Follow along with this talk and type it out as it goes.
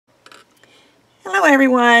Hello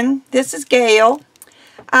everyone, this is Gail.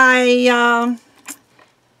 I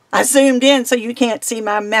zoomed in so you can't see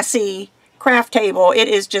my messy craft table. It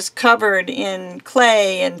is just covered in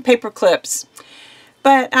clay and paper clips.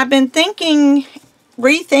 But I've been rethinking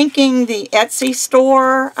the Etsy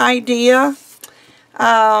store idea.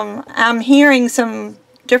 I'm hearing some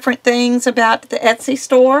different things about the Etsy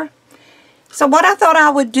store. So what I thought I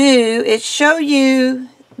would do is show you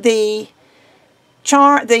the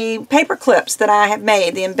paper clips that I have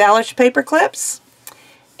made, the embellished paper clips.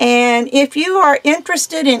 And if you are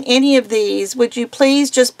interested in any of these, would you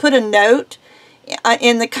please just put a note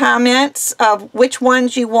in the comments of which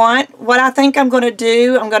ones you want. What I think I'm going to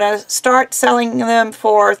do, I'm going to start selling them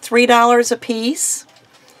for $3 a piece.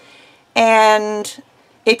 And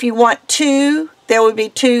if you want two, there would be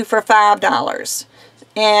two for $5.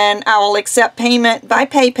 And I will accept payment by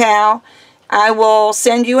PayPal. I will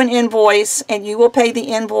send you an invoice and you will pay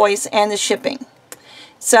the invoice and the shipping.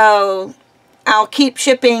 So I'll keep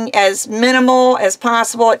shipping as minimal as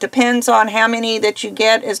possible. It depends on how many that you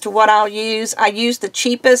get as to what I'll use. I use the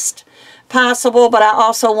cheapest possible, but I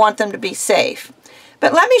also want them to be safe.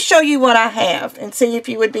 But let me show you what I have and see if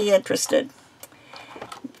you would be interested.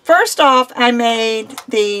 First off, I made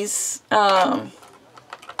these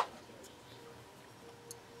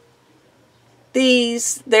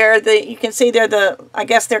you can see they're I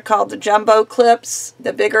guess they're called the jumbo clips,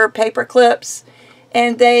 the bigger paper clips.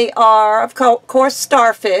 And they are, of course,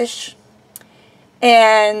 starfish.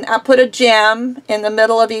 And I put a gem in the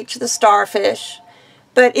middle of each of the starfish.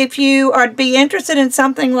 But if you would be interested in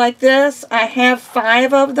something like this, I have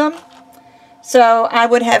 5 of them. So I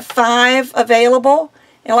would have 5 available.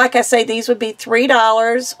 And like I say, these would be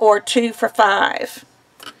 $3 or 2 for $5.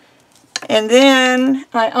 And then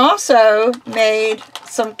I also made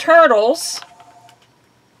some turtles.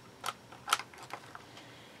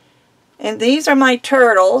 And these are my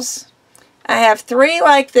turtles. I have 3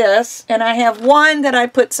 like this, and I have 1 that I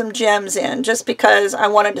put some gems in just because I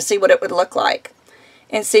wanted to see what it would look like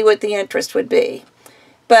and see what the interest would be.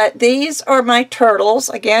 But these are my turtles.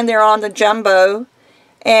 Again, they're on the jumbo.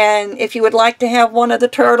 And if you would like to have one of the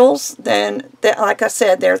turtles, then, like I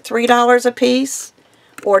said, they're $3 a piece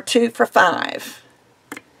or 2 for $5.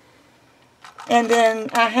 And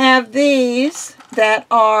then I have these that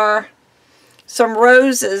are some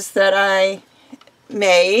roses that I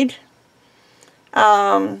made.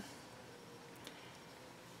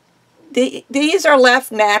 These are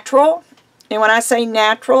left natural. And when I say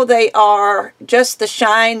natural, they are just the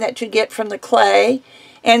shine that you get from the clay.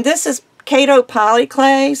 And this is Kato poly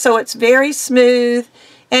clay, so it's very smooth.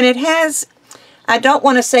 And it has, I don't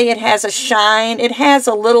want to say it has a shine, it has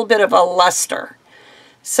a little bit of a luster.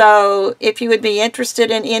 So if you would be interested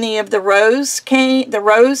in any of the rose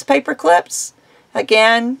paper clips,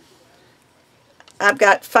 again, I've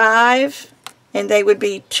got 5, and they would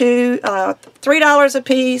be $3 a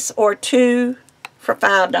piece or 2 for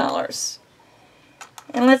 $5.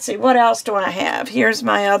 And let's see, what else do I have? Here's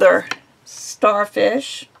my other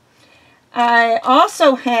starfish. I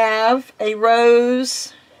also have a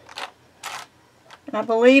rose, and I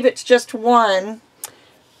believe it's just 1.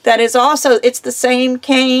 That is also, it's the same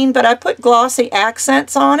cane, but I put glossy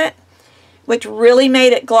accents on it, which really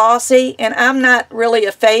made it glossy, and I'm not really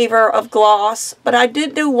a favor of gloss, but I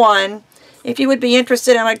did do 1, if you would be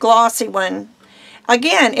interested in a glossy one.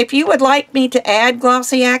 Again, if you would like me to add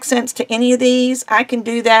glossy accents to any of these, I can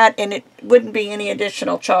do that, and it wouldn't be any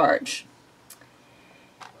additional charge.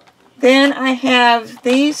 Then I have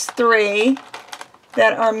these 3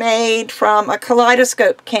 that are made from a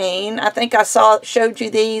kaleidoscope cane. I think I showed you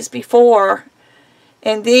these before.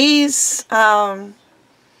 And these are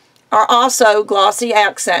also glossy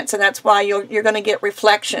accents, and that's why you're going to get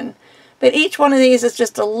reflection. But each one of these is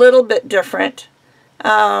just a little bit different.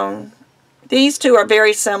 These 2 are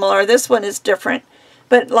very similar. This one is different.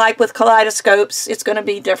 But like with kaleidoscopes, it's going to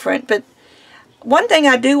be different. But one thing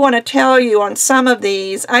I do want to tell you on some of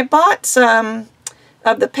these, I bought some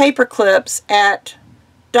of the paper clips at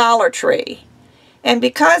Dollar Tree. And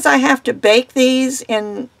because I have to bake these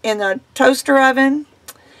in a toaster oven,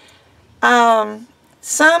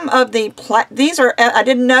 some of these are, I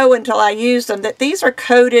didn't know until I used them, that these are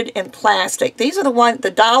coated in plastic. These are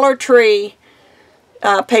the Dollar Tree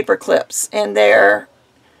paper clips, and they're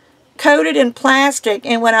coated in plastic,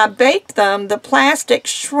 and when I baked them, the plastic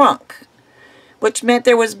shrunk, which meant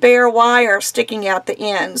there was bare wire sticking out the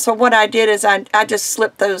end. So what I did is I just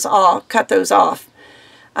slipped those off, cut those off.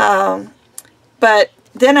 But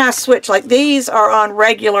then I switched, like these are on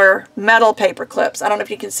regular metal paper clips. I don't know if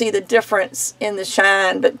you can see the difference in the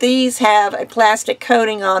shine, but these have a plastic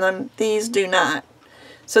coating on them. These do not.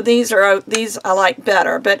 So these I like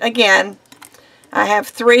better. But again, I have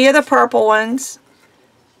 3 of the purple ones.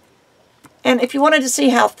 And if you wanted to see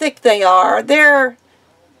how thick they are, they're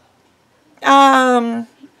not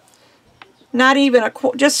even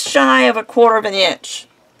just shy of 1/4 of an inch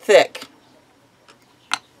thick.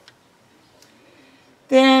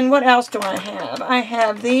 Then what else do I have? I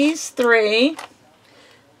have these 3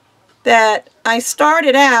 that I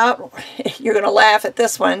started out, you're going to laugh at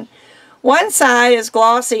this one. One side is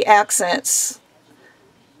glossy accents,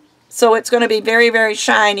 so it's going to be very, very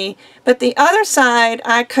shiny. But the other side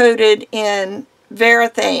I coated in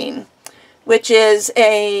Varathane, which is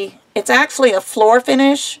it's actually a floor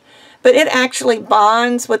finish, but it actually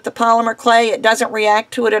bonds with the polymer clay. It doesn't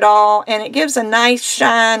react to it at all, and it gives a nice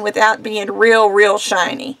shine without being real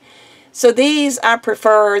shiny. So these, I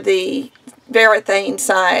prefer the Varathane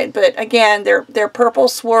side, but again, they're purple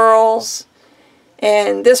swirls,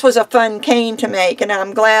 and this was a fun cane to make, and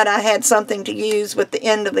I'm glad I had something to use with the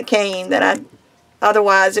end of the cane that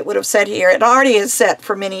otherwise it would have sat here. It already is set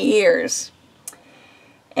for many years.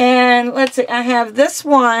 And let's see, I have this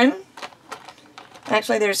one.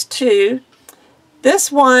 Actually, there's 2.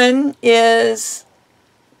 This one it's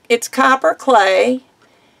copper clay.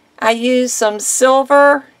 I used some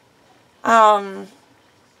silver,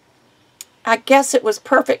 I guess it was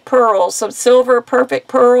perfect pearls, some silver perfect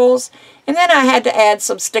pearls, and then I had to add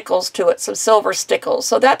some stickles to it, some silver stickles.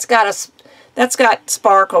 So that's got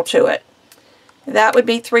sparkle to it. That would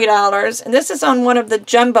be $3. And this is on one of the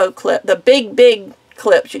jumbo clip, the big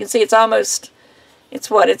clips. You can see it's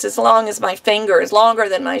as long as my fingers, longer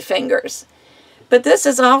than my fingers. But this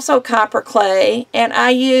is also copper clay, and I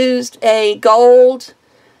used a gold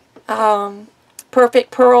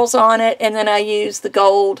perfect pearls on it, and then I used the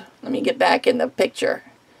gold, let me get back in the picture,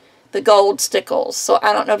 the gold stickles. So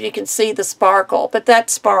I don't know if you can see the sparkle, but that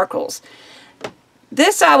sparkles.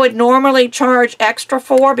 This I would normally charge extra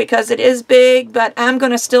for because it is big, but I'm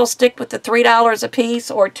going to still stick with the $3 a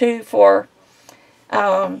piece, or 2 for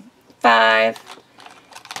 $5.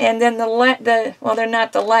 And then well, they're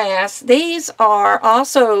not the last. These are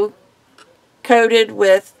also coated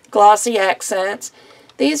with glossy accents.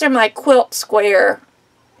 These are my quilt square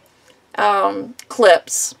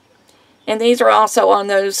clips. And these are also on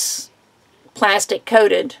those plastic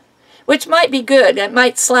coated, which might be good. It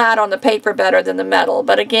might slide on the paper better than the metal.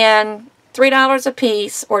 But again, $3 a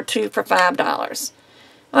piece, or 2 for $5.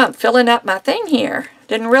 Well, I'm filling up my thing here.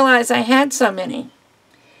 Didn't realize I had so many.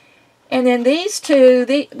 And then these 2,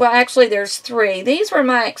 well, actually there's 3. These were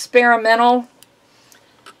my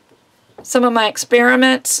some of my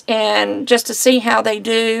experiments, and just to see how they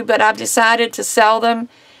do, but I've decided to sell them.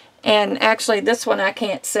 And actually this one I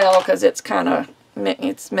can't sell because it's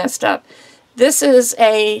it's messed up. This is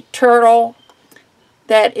a turtle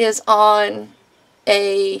that is on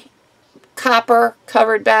a copper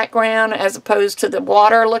covered background as opposed to the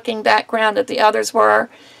water looking background that the others were.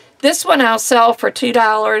 This one I'll sell for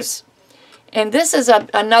 $2. And this is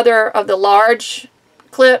another of the large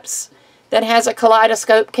clips that has a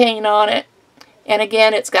kaleidoscope cane on it. And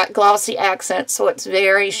again, it's got glossy accents, so it's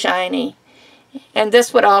very shiny. And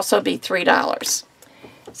this would also be $3.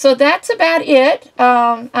 So that's about it.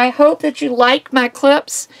 I hope that you like my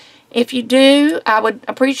clips. If you do, I would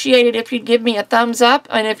appreciate it if you'd give me a thumbs up.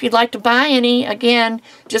 And if you'd like to buy any, again,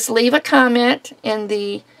 just leave a comment in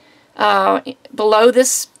the below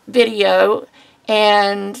this video,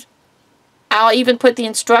 and I'll even put the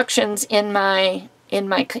instructions in my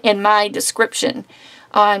description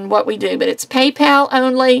on what we do. But it's PayPal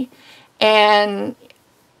only, and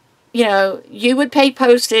you know, you would pay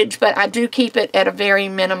postage, but I do keep it at a very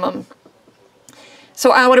minimum.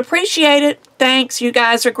 So I would appreciate it. Thanks, you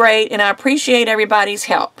guys are great, and I appreciate everybody's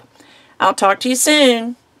help. I'll talk to you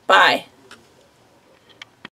soon. Bye.